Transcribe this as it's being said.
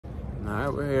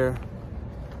right, we're here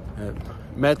at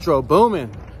Metro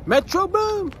Boomin'. Metro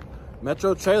Boom!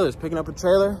 Metro Trailers, picking up a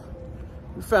trailer.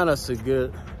 We found us a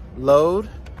good load.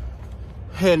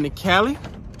 Heading to Cali.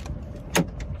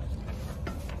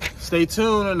 Stay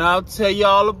tuned and I'll tell you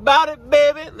all about it,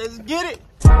 baby. Let's get it.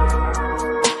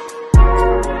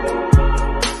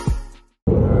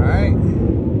 Alright.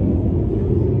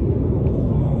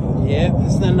 Yeah,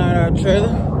 this is the night our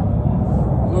trailer.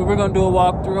 We're gonna do a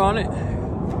walkthrough on it.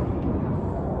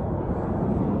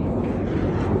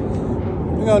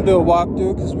 We're gonna do a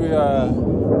walkthrough because we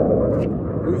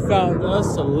found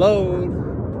us a load.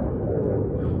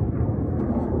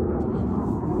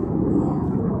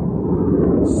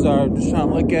 Sorry, I'm just trying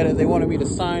to look at it. They wanted me to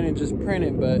sign and just print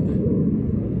it, but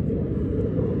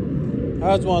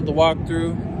I just wanted to walk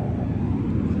through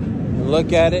and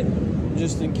look at it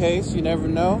just in case. You never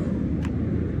know.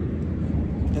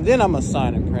 And then I'm gonna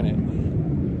sign and print it.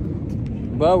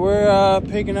 But we're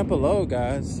picking up a load,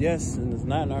 guys. Yes, and it's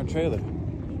not in our trailer.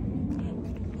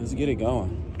 Let's get it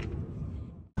going.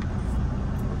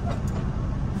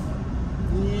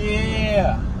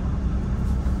 Yeah.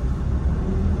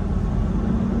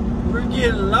 We're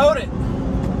getting loaded.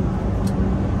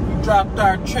 We dropped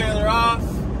our trailer off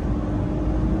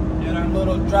at our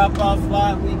little drop-off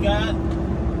lot we got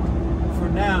for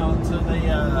now until they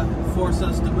force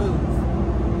us to move.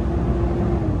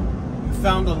 We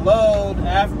found a load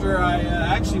after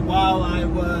actually while I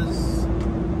was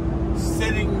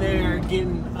sitting there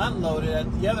getting unloaded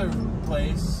at the other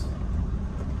place.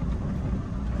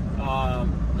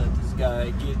 Let this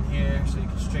guy get in here so he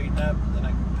can straighten up and then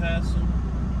I can pass him.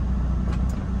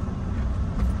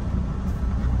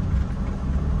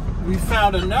 We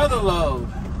found another load.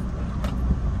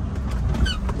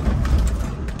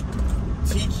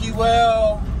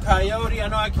 TQL, Coyote, I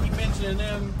know I keep mentioning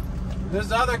them.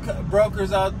 There's other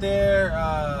brokers out there.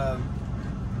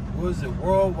 What is it?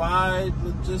 Worldwide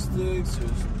Logistics.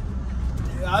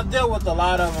 I dealt with a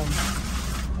lot of them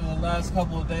in the last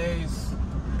couple of days.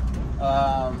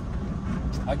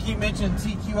 I keep mentioning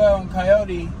TQL and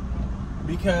Coyote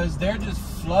because they're just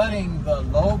flooding the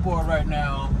low board right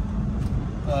now.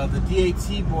 The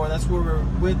DAT board, that's where we're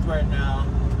with right now.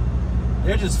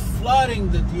 They're just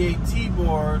flooding the DAT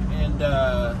board, and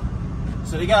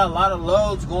so they got a lot of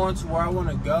loads going to where I want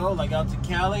to go, like out to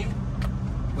Cali,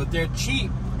 but they're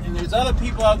cheap. And there's other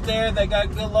people out there that got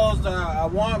good loads that I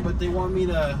want, but they want me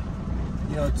to,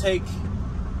 you know, take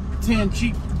 10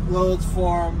 cheap loads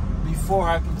for them before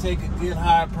I can take a good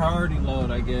high priority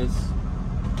load, I guess.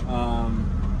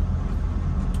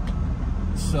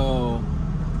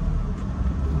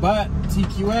 But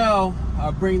TQL,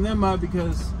 I'll bring them up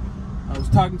because I was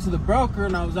talking to the broker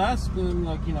and I was asking him,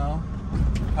 like, you know,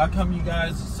 how come you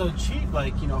guys are so cheap?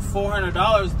 Like, you know,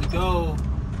 $400 to go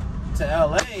to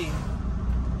LA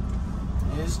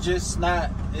is just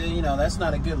not, you know, that's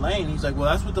not a good lane. He's like,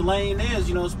 well, that's what the lane is,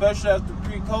 you know, especially after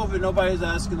pre-COVID, nobody's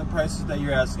asking the prices that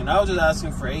you're asking. I was just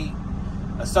asking for 8.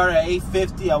 I started at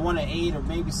 $8.50. I wanted 8 or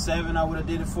maybe 7. I would have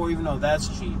did it for, even though that's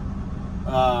cheap.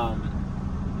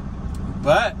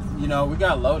 But, you know, we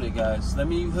got loaded, guys. Let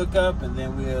me hook up and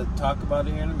then we'll talk about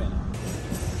it here in a minute.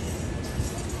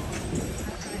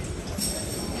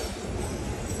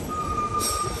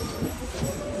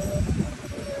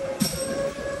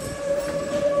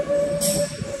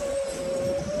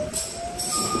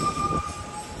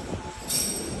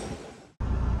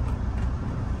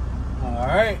 All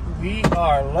right, we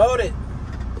are loaded.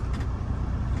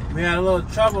 We had a little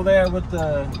trouble there with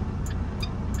the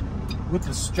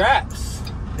straps.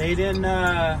 They didn't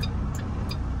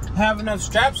have enough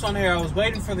straps on here. I was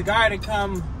waiting for the guy to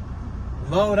come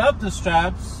load up the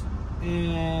straps,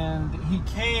 and he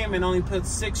came and only put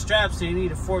 6 straps and he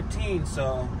needed 14,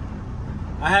 so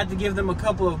I had to give them a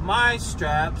couple of my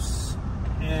straps,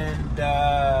 and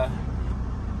I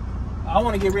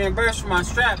want to get reimbursed for my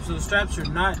straps. So the straps are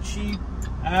not cheap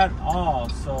at all,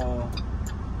 so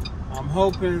I'm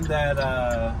hoping that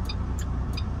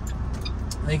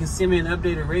they can send me an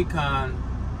updated Raycon,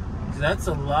 because that's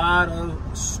a lot of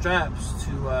straps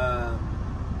to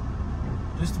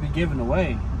just to be given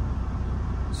away.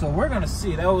 So we're gonna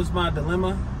see. That was my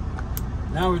dilemma.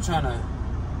 Now we're trying to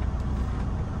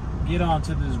get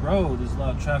onto this road. There's a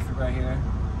lot of traffic right here,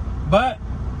 but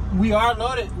we are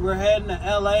loaded. We're heading to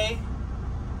LA.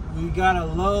 We got a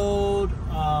load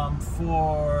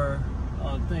for.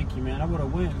 Oh, thank you, man. I would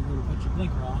have went. We would have put your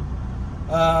blinker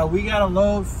on. We got a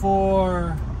load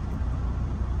for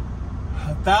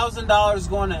 $1,000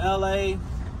 going to LA.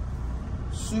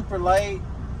 Super light.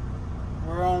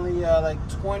 We're only like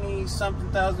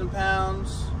 20-something thousand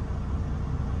pounds,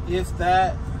 if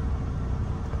that.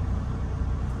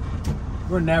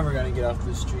 We're never gonna get off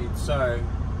the street. Sorry.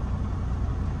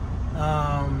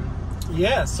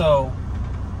 Yeah, so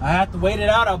I have to wait it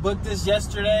out. I booked this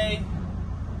yesterday,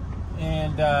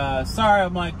 and sorry,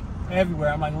 I'm like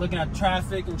everywhere. I'm like looking at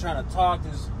traffic and trying to talk.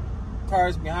 There's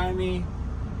cars behind me,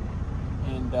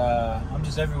 and I'm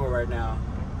just everywhere right now.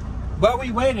 But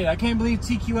we waited. I can't believe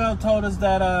TQL told us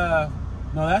that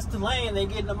no, that's the lane. They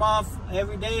getting them off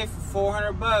every day for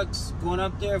 400 bucks, going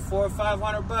up there 400 or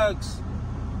 500 bucks,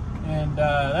 and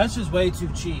that's just way too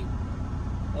cheap.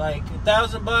 Like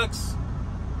 $1,000,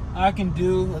 I can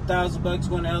do $1,000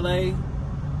 going to LA.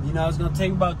 You know, it's gonna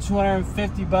take about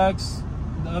 250 bucks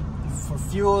for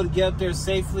fuel to get up there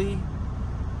safely.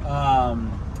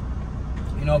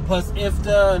 You know, plus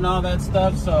IFTA and all that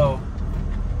stuff. So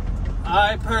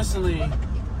I personally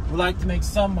would like to make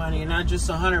some money, and not just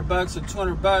 100 bucks or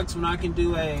 200 bucks when I can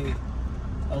do a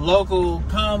local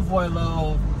convoy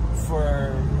load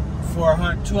for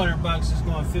 200 bucks just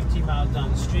going 15 miles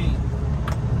down the street.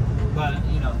 But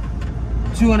you know,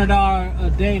 $200 a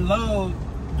day load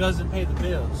doesn't pay the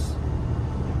bills.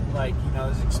 Like, you know,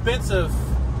 it's expensive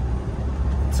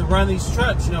to run these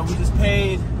trucks. You know, we just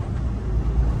paid,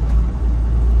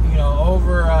 you know,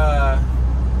 over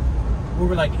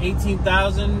like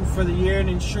 $18,000 for the year in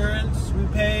insurance we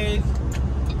paid.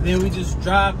 Then we just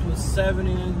dropped we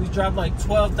dropped like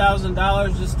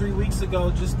 $12,000 just 3 weeks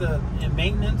ago just in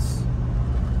maintenance.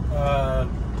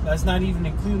 That's not even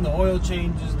including the oil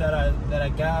changes that I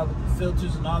got with the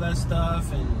filters and all that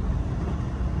stuff, and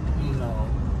you know.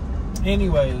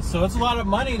 Anyways, so it's a lot of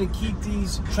money to keep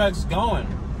these trucks going.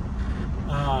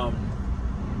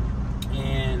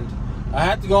 And I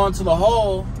had to go into the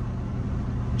hole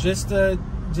just to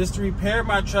repair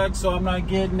my truck, so I'm not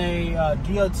getting a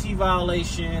DOT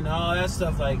violation and all that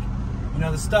stuff. Like, you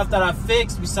know, the stuff that I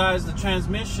fixed besides the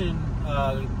transmission,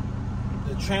 the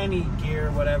tranny gear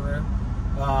or whatever,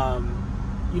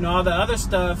 you know, all the other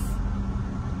stuff,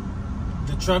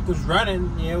 the truck was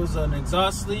running. It was an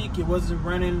exhaust leak. It wasn't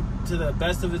running to the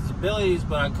best of its abilities,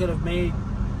 but I could have made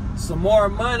some more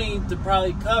money to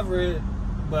probably cover it.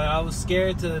 But I was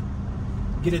scared to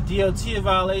get a DOT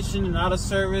violation and out of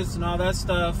service and all that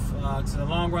stuff. In the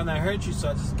long run, that hurt you. So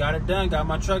I just got it done, got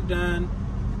my truck done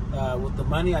with the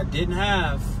money I didn't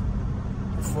have,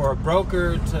 for a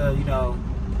broker to, you know,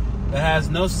 that has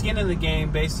no skin in the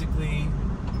game, basically,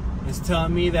 is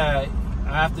telling me that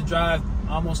I have to drive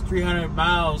almost 300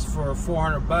 miles for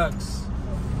 400 bucks.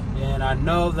 And I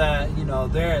know that, you know,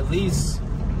 they're at least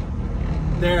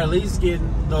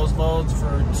getting those loads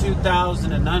for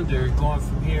 2,000 and under, going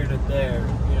from here to there.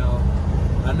 You know,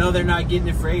 I know they're not getting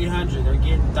it for 800. They're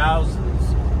getting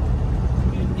thousands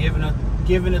and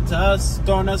giving it to us,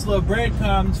 throwing us little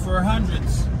breadcrumbs for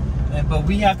hundreds. But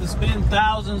we have to spend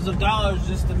thousands of dollars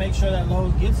just to make sure that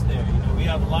load gets there. You know, we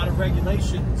have a lot of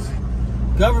regulations,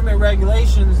 government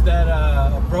regulations, that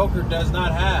a broker does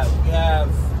not have. We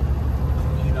have,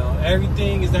 you know,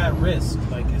 everything is at risk.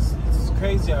 Like, it's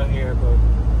crazy out here, but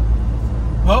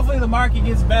hopefully the market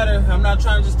gets better. I'm not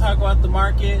trying to just talk about the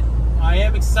market. I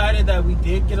am excited that we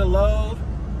did get a load.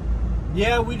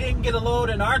 Yeah, we didn't get a load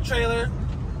in our trailer,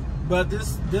 but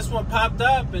this one popped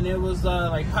up, and it was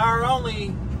like power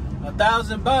only,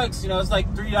 $1,000. You know, it's like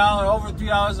over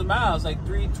 $3 a mile. It's like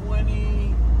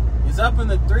 $3.20. It's up in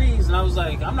the threes, and I was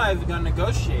like, I'm not even gonna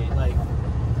negotiate. Like,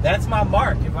 that's my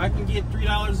mark. If I can get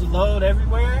 $3 a load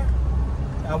everywhere,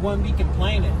 I wouldn't be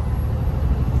complaining.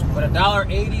 But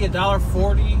 $1.80,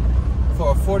 $1.40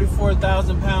 for a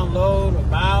 44,000 pound load a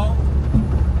mile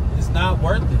is not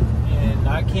worth it. And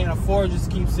I can't afford to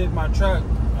just keep sitting my truck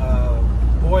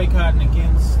boycotting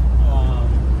against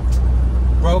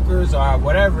brokers or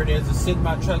whatever it is, to sit in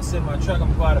my truck. I'm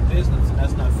gonna go out of business, and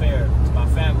that's not fair to my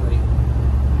family.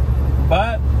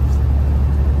 But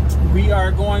we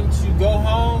are going to go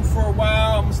home for a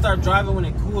while. I'm gonna start driving when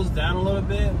it cools down a little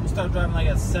bit. I'm gonna start driving like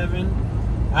at 7.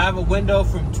 I have a window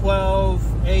from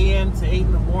 12 a.m. to 8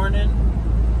 in the morning.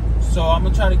 So I'm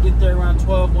going to try to get there around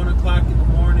 1 o'clock in the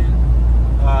morning,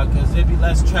 because there'd be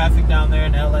less traffic down there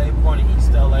in LA. We're going to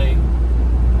East LA.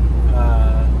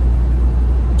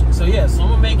 So yeah, so I'm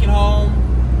going to make it home,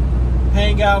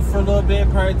 hang out for a little bit,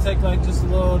 probably take like just a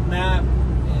little nap,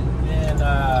 and then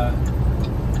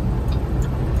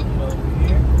over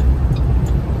here,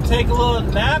 take a little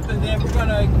nap, and then we're going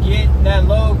to get that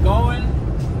load going.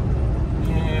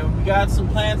 We got some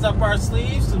plans up our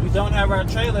sleeves, so we don't have our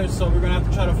trailer, so we're gonna have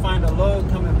to try to find a load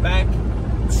coming back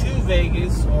to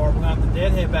Vegas, or we're gonna have to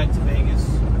deadhead back to Vegas.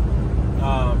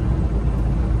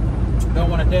 Don't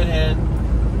want to deadhead,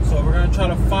 so we're gonna try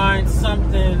to find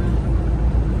something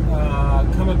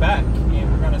coming back,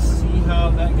 and we're gonna see how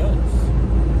that goes.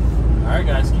 All right,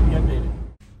 guys, keep me updated.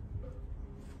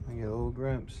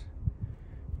 Grumps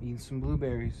eating some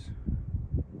blueberries.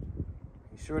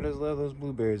 He sure does love those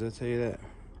blueberries, I'll tell you that.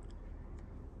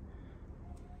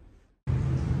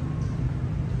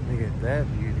 Look at that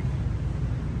beauty.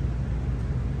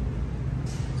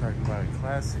 Talking about a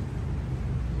classic.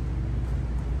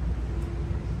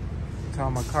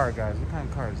 Tell my car, guys. What kind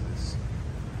of car is this?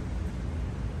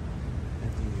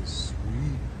 That thing is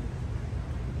sweet.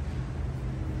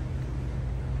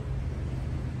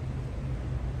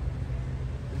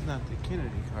 It's not the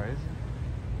Kennedy car, is it?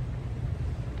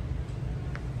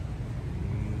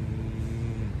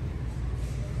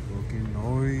 Looking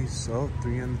nice. Oh,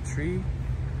 3 on the tree.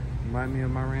 Remind me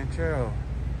of my Ranchero.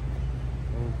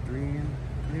 Oh, 3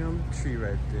 on the tree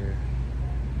right there.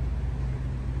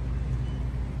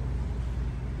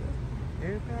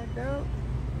 Airbag out.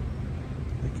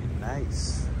 Looking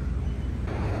nice.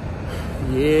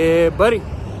 Yeah, buddy.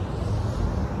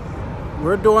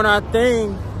 We're doing our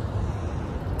thing.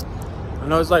 I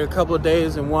know it's like a couple of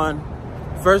days in one.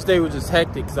 First day was just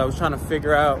hectic because I was trying to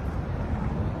figure out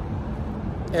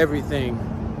everything.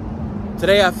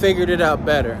 Today I figured it out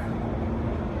better.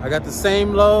 I got the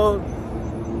same load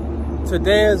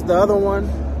today as the other one.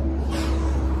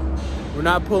 We're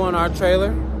not pulling our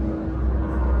trailer.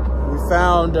 We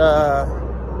found a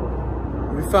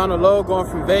load going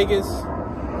from Vegas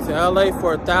to LA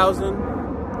for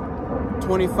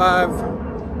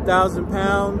 25,000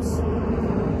 pounds.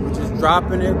 We're just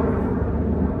dropping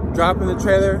the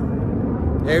trailer.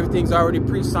 Everything's already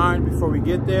pre-signed before we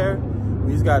get there.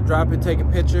 We just gotta drop it, take a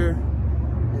picture,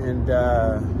 and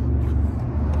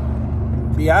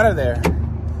be out of there.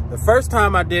 The first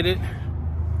time I did it,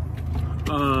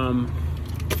 I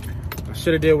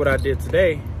should have did what I did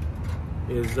today.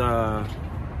 Is go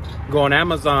on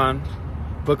Amazon,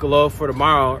 book a load for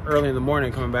tomorrow early in the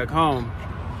morning coming back home.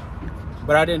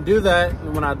 But I didn't do that,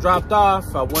 and when I dropped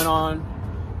off, I went on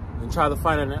and tried to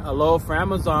find a load for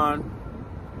Amazon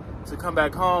to come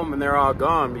back home, and they're all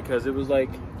gone because it was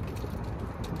like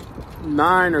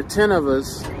 9 or 10 of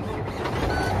us.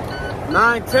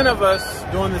 9, 10 of us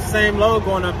doing the same load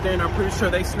going up there, and I'm pretty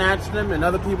sure they snatched them and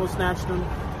other people snatched them.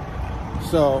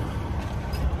 So,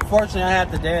 fortunately, I had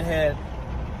the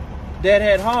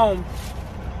deadhead home,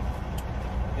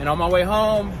 and on my way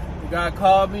home, the guy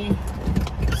called me,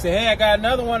 said, hey, I got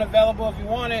another one available if you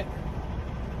want it.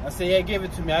 I said, yeah, give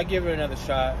it to me. I'll give it another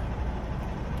shot.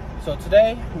 So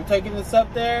today, we're taking this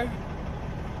up there,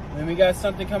 and we got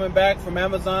something coming back from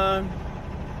Amazon.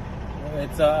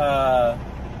 It's a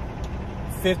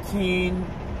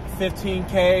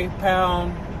 15K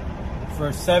pound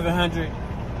for 700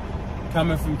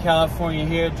 coming from California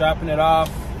here, dropping it off.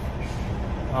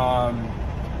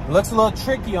 It looks a little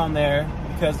tricky on there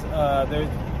because there's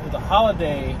a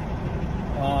holiday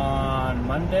on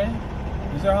Monday.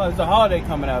 There's a holiday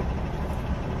coming up.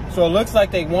 So it looks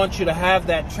like they want you to have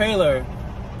that trailer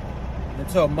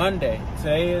until Monday.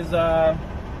 Today is,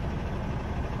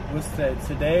 what's that?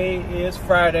 Today is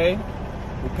Friday.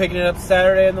 We're picking it up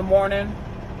Saturday in the morning.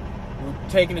 We're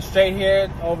taking it straight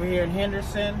here, over here in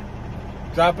Henderson,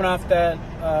 dropping off that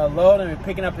load, and we're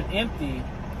picking up an empty.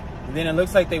 And then it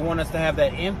looks like they want us to have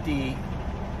that empty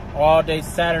all day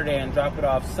Saturday and drop it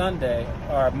off Sunday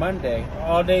or Monday.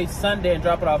 All day Sunday and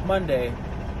drop it off Monday.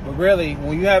 But really,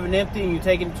 when you have an empty and you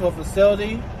take it to a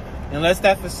facility, unless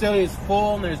that facility is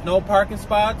full and there's no parking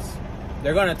spots,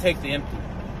 they're going to take the empty.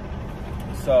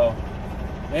 So,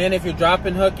 and if you're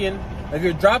dropping hooking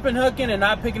and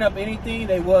not picking up anything,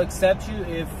 they will accept you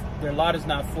if their lot is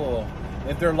not full.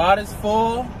 If their lot is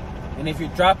full, and if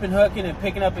you're dropping hooking and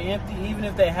picking up an empty, even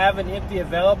if they have an empty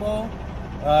available,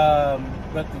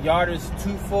 but the yard is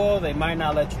too full, they might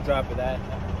not let you drop it. That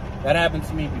happened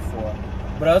to me before.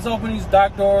 But let's open these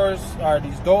dock doors, or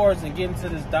these doors, and get into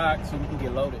this dock so we can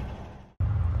get loaded.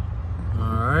 All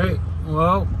right,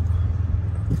 well,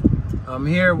 I'm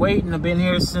here waiting. I've been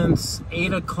here since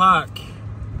 8 o'clock.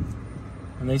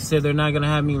 And they said they're not gonna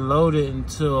have me loaded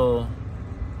until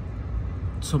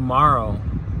tomorrow.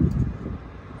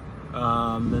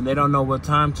 And they don't know what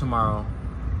time tomorrow.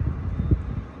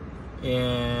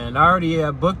 And I already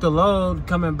booked a load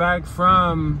coming back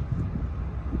from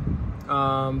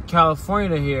California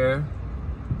to here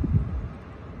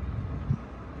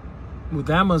with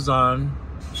Amazon.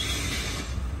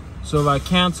 So if I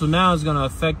cancel now, it's gonna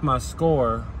affect my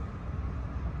score.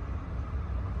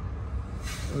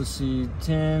 Let's see,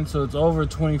 10, so it's over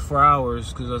 24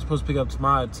 hours because I was supposed to pick up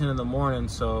tomorrow at 10 in the morning,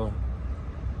 so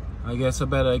I guess I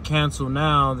better cancel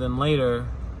now than later,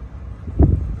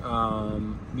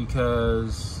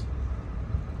 because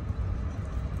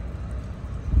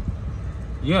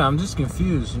yeah, I'm just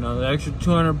confused. You know, the extra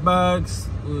 $200,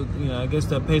 you know, I guess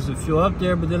that pays for fuel up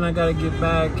there, but then I gotta get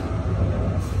back.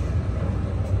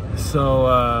 So,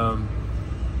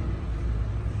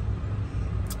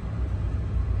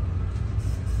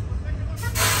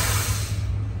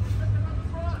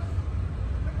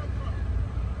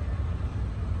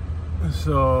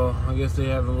 so I guess they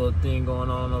have a little thing going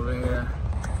on over here.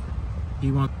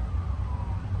 He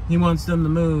wants them to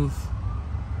move.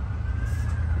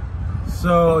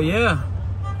 So yeah.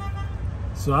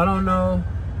 So I don't know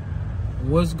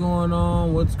what's going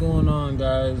on,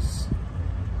 guys.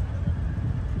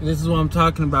 This is what I'm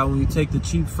talking about when you take the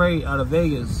cheap freight out of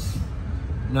Vegas.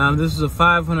 Now this is a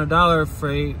 $500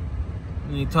 freight,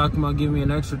 and you're talking about giving me an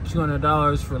extra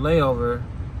 $200 for layover.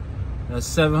 That's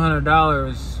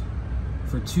 $700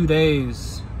 for 2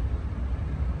 days,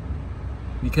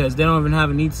 because they don't even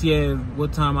have an ETA of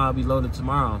what time I'll be loaded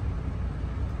tomorrow.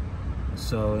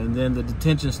 So, and then the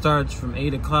detention starts from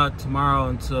 8 o'clock tomorrow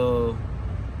until,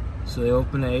 so they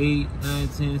open at 8, 9,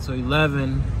 10, so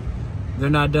 11. They're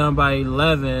not done by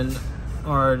 11,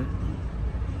 or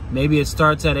maybe it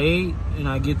starts at 8 and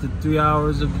I get the 3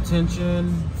 hours of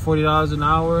detention, $40 an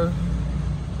hour.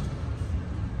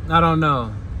 I don't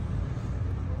know.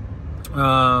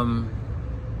 I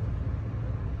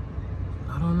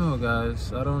don't know,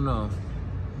 guys. I don't know.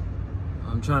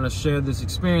 I'm trying to share this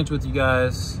experience with you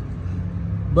guys,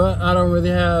 but I don't really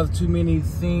have too many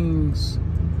things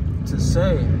to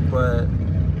say. But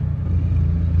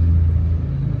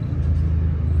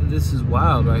this is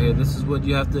wild right here. This is what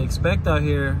you have to expect out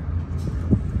here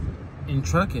in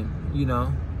trucking, you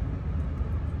know.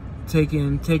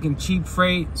 Taking cheap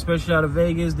freight, especially out of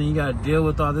Vegas, then you gotta deal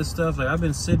with all this stuff. Like, I've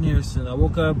been sitting here since I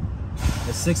woke up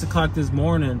at 6 o'clock this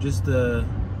morning just to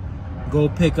go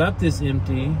pick up this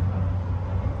empty,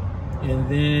 and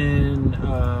then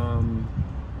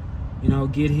you know,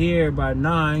 get here by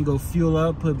 9, go fuel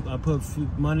up, I put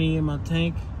money in my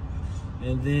tank,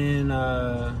 and then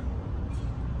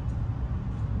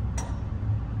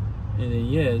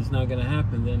yeah, it's not gonna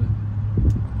happen. Then,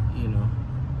 you know,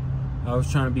 I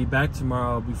was trying to be back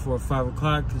tomorrow before 5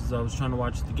 o'clock because I was trying to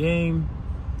watch the game.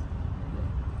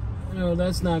 You know,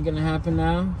 that's not gonna happen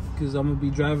now because I'm gonna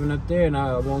be driving up there and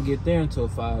I won't get there until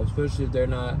 5, especially if they're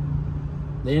not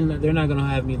gonna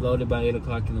have me loaded by 8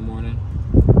 o'clock in the morning.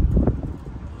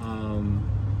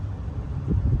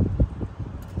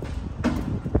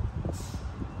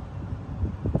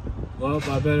 Well,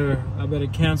 I better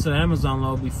cancel the Amazon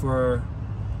load before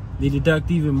they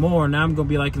deduct even more. Now I'm gonna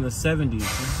be like in the 70s.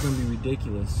 This is gonna be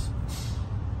ridiculous.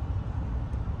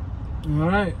 All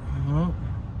right.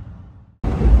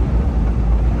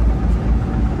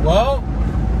 Well,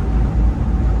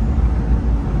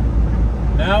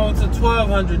 now it's a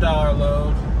 $1,200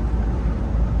 load.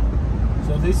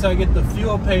 So at least I get the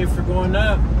fuel paid for going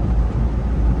up.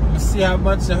 Let's see how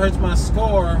much it hurts my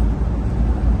score.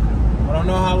 I don't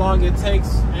know how long it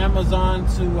takes Amazon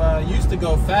to used to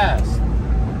go fast.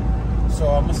 So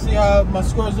I'm gonna see how my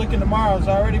score is looking tomorrow. It's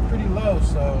already pretty low,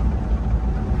 so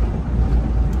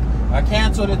I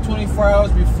canceled it 24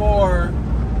 hours before.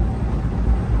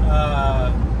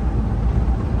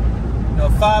 You know,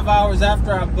 5 hours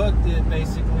after I booked it,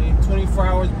 basically 24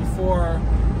 hours before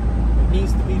it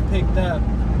needs to be picked up.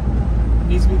 It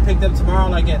needs to be picked up tomorrow,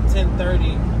 like at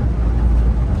 10:30.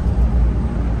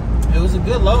 It was a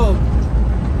good load,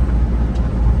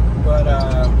 but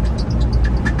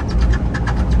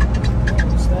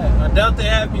what's that? I doubt they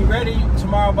have me ready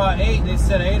tomorrow by 8. They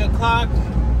said 8 o'clock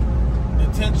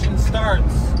detention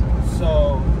starts.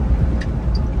 So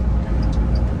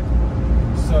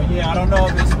yeah, I don't know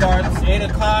if it starts 8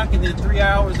 o'clock and then 3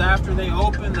 hours after they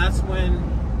open, that's when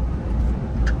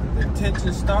the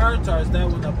detention starts, or is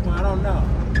that when the point? I don't know.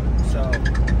 So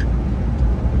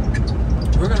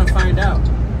we're gonna find out. I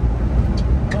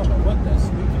don't know what that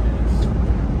speaker is.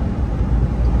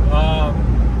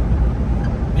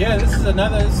 Yeah, this is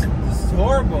another. This is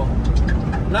horrible.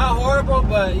 Not horrible,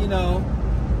 but you know,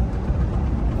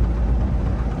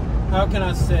 how can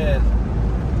I say it?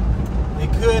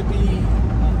 It could be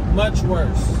much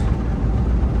worse.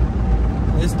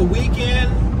 It's the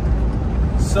weekend,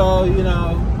 so you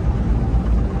know,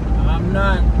 I'm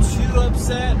not too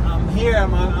upset. I'm here.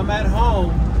 I'm at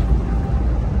home.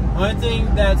 Only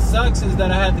thing that sucks is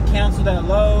that I had to cancel that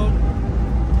load,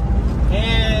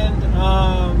 and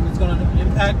it's going to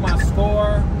impact my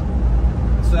score,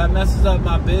 so that messes up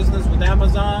my business with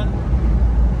Amazon,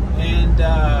 and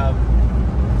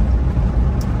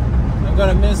I'm going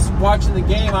to miss watching the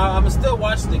game. I'm going to still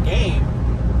watch the game,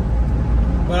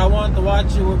 but I want to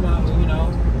watch it with my, you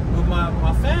know, with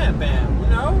my fan bam, you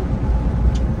know?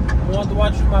 I wanted to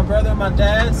watch with my brother and my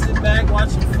dad, sit back,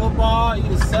 watching football, eat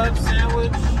a sub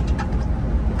sandwich.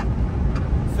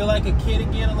 Feel like a kid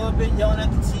again a little bit, yelling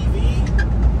at the TV.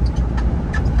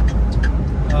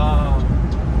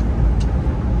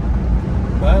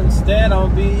 But instead, I'll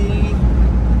be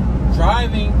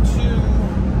driving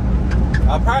to,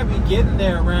 I'll probably be getting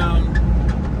there around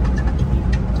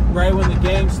right when the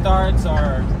game starts,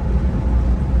 or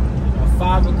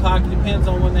 5 o'clock. It depends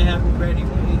on when they have me ready. 8,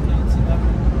 9, 10,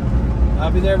 11.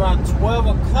 I'll be there around 12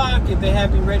 o'clock if they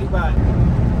have me ready by.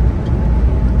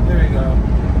 There you go.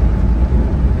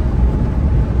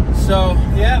 So,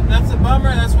 yeah, that's a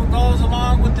bummer. That's what goes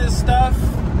along with this stuff.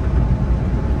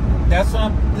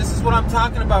 This is what I'm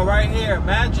talking about right here.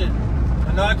 Imagine,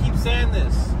 I know I keep saying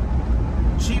this,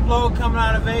 cheap load coming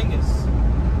out of Vegas.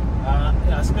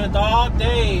 I spent all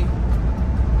day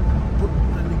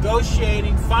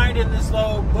negotiating, finding this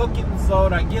load, booking this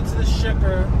load. I get to the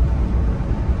shipper.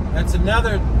 That's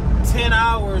another 10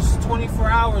 hours, 24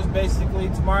 hours basically.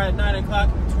 Tomorrow at 9 o'clock,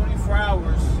 24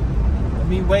 hours of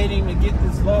me waiting to get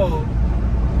this load.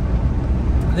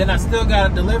 And then I still got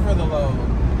to deliver the load.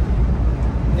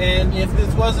 And if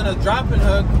this wasn't a dropping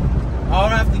hook, I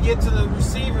would have to get to the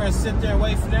receiver and sit there and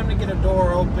wait for them to get a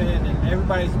door open, and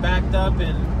everybody's backed up,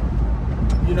 and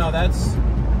you know, that's,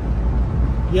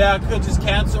 yeah, I could just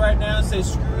cancel right now and say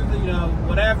screw the, you know,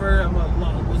 whatever,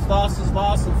 what's lost is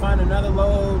lost, and find another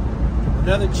load,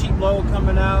 another cheap load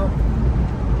coming out.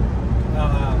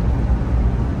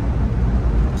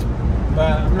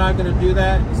 But I'm not gonna do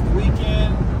that. It's the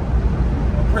weekend.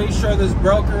 I'm pretty sure this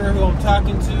broker who I'm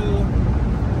talking to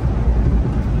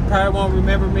probably won't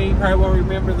remember me, probably won't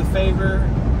remember the favor,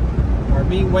 or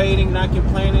me waiting, not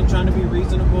complaining, trying to be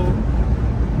reasonable.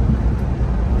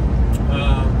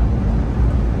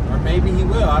 Or maybe he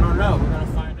will, I don't know. We're gonna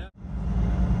find out.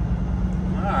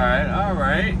 All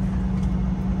right.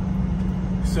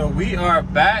 So we are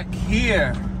back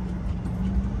here.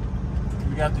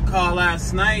 We got the call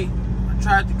last night. I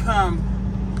tried to come,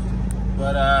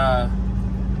 but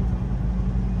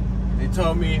they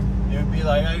told me it would be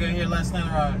like, I got here last night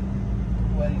around,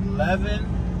 what, 11?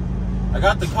 I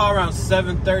got the call around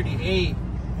 7:38. It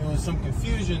was some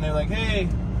confusion. They're like, hey,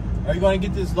 are you going to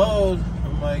get this load?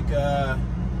 I'm like, I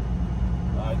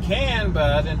can,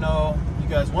 but I didn't know you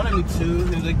guys wanted me to.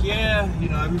 They're like, yeah, you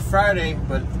know, every Friday,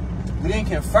 but we didn't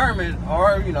confirm it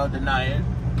or, you know, deny it.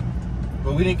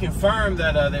 But we didn't confirm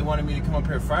that they wanted me to come up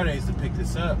here Fridays to pick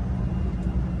this up.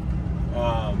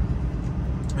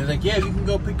 They're like, yeah, if you can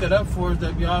go pick that up for us,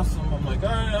 that'd be awesome. I'm like, all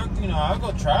right, you know, I'll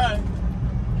go try.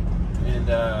 And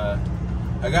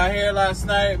I got here last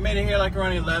night, made it here like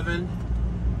around 11.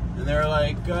 And they were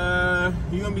like,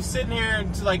 you're gonna be sitting here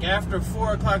until like after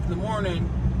 4 o'clock in the morning.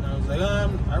 And I was like,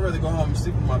 I'd rather go home and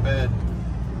sleep in my bed.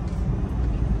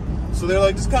 So they're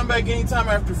like, just come back anytime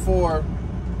after 4.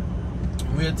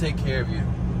 We'll take care of you.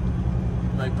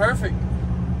 I'm like, perfect.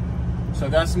 So I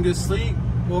got some good sleep.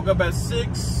 Woke up at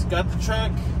 6, got the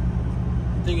truck.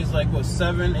 I think it's like, what,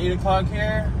 7, 8 o'clock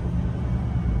here.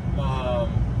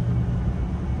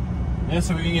 Yeah,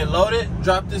 so we can get loaded,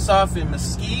 drop this off in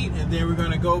Mesquite, and then we're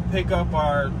gonna go pick up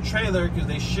our trailer, because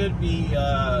they should be,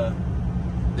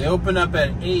 they open up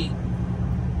at 8.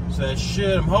 So that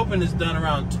should, I'm hoping it's done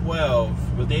around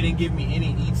 12, but they didn't give me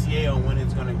any ETA on when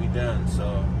it's gonna be done,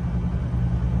 so.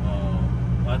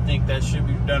 I think that should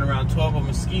be done around 12. But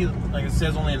Mesquite, like it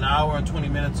says, only an hour and 20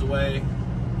 minutes away.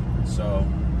 So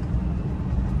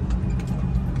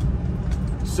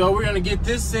we're gonna get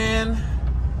this in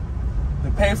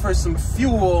to pay for some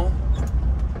fuel,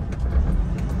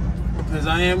 because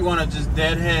I am gonna just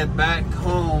deadhead back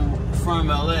home from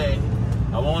LA.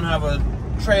 I won't have a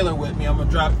trailer with me. I'm gonna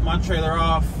drop my trailer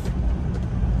off.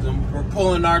 We're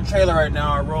pulling our trailer right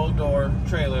now, our roll door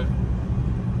trailer,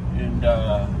 and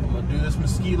I'm gonna do this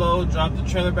Mesquite load, drop the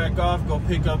trailer back off, go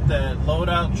pick up that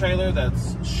loadout trailer that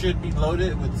should be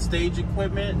loaded with stage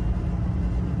equipment,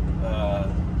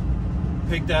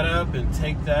 pick that up and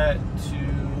take that to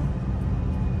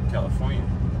California.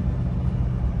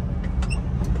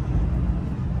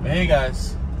 But hey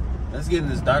guys, let's get in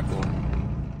this dock door.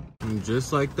 And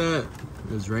just like that,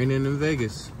 it's raining in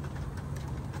Vegas.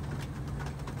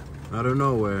 Out of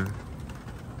nowhere.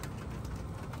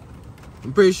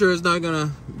 I'm pretty sure it's not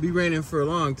gonna be raining for a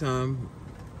long time.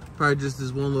 Probably just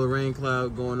this one little rain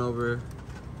cloud going over.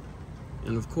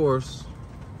 And of course,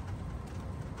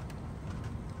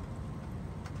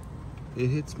 it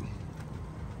hits me.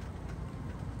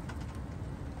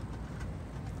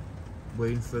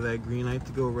 Waiting for that green light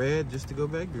to go red just to go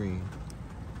back green.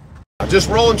 Just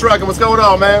rolling trucking. What's going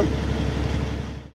on, man?